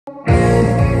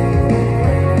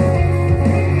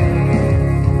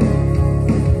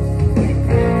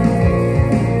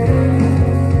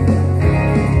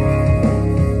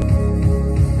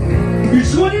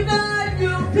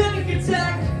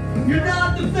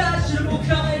fashionable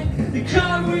kind, the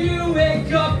kind where you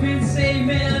wake up and say,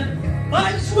 man,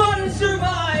 I just want to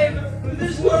survive, but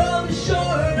this world is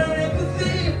short on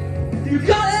empathy. You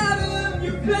gotta have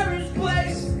your parents'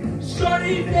 place,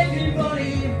 started making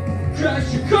money,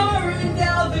 crash your car and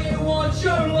now they want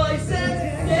your license.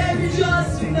 Maybe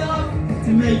just enough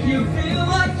to make you feel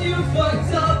like you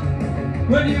fucked up,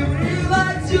 when you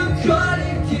realize you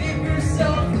couldn't keep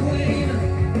yourself clean.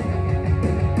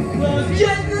 Well, if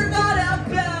you're not out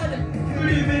bad,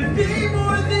 you'd even be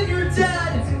more than your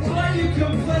dad. So why are you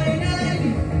complaining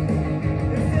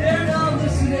if they're not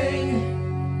listening?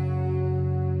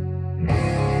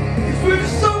 'Cause we're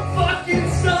so fucking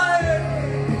tired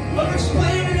of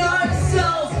explaining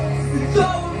ourselves. We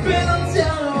throw a bell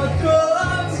down our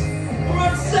throats, or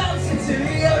ourselves into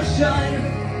the ocean.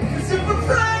 'Cause if our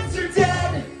friends are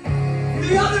dead,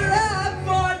 the other half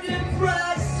aren't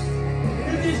impressed.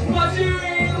 And this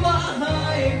buttering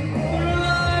line, when our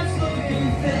lives looking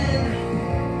thin.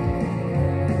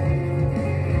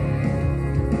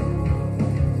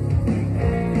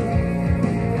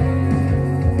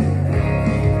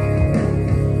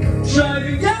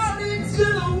 Driving out into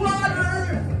the water,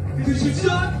 'cause you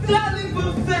took that leap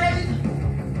of faith.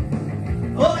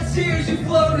 All I see is you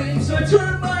floating, so I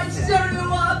turn my stereo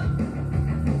up.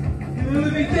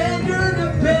 Moving bender to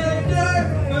bender,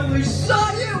 when we saw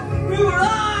you, we were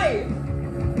high.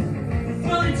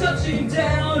 Finally touching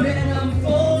down and I'm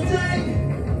folding.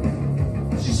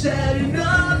 She said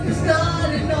enough is not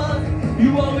enough. You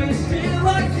always feel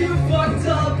like you fucked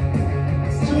up.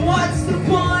 So what's the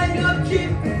point of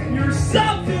keeping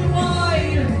yourself in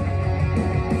line?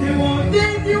 They won't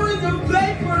name you in the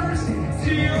papers, so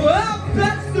you have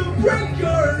past the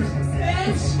breakers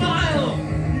and smile.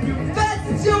 You bet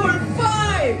that you were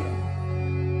fine.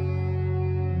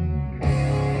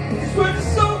 'Cause we're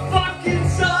just so fucking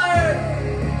tired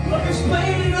of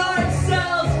explaining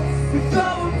ourselves. We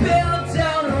throw a pail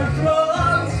down our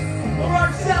throats, or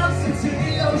ourselves into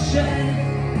the ocean.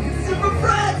 'Cause if our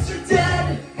friends are dead,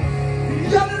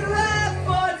 the other half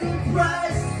aren't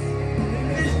impressed.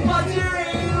 This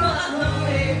buttering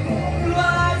line,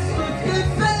 life's looking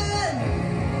thin.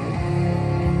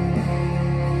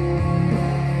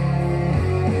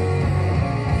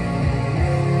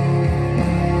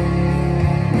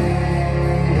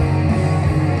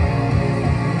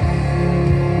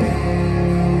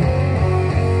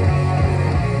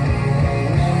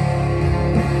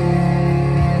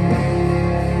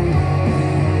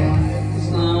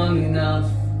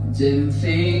 Didn't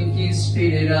think you'd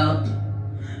speed it up.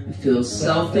 It feels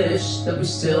selfish that we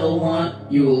still want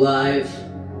you alive.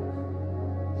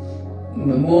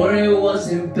 Memorial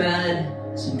wasn't bad.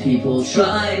 Some people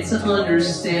tried to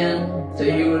understand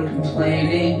that you were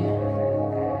complaining.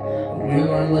 We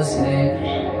weren't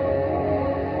listening.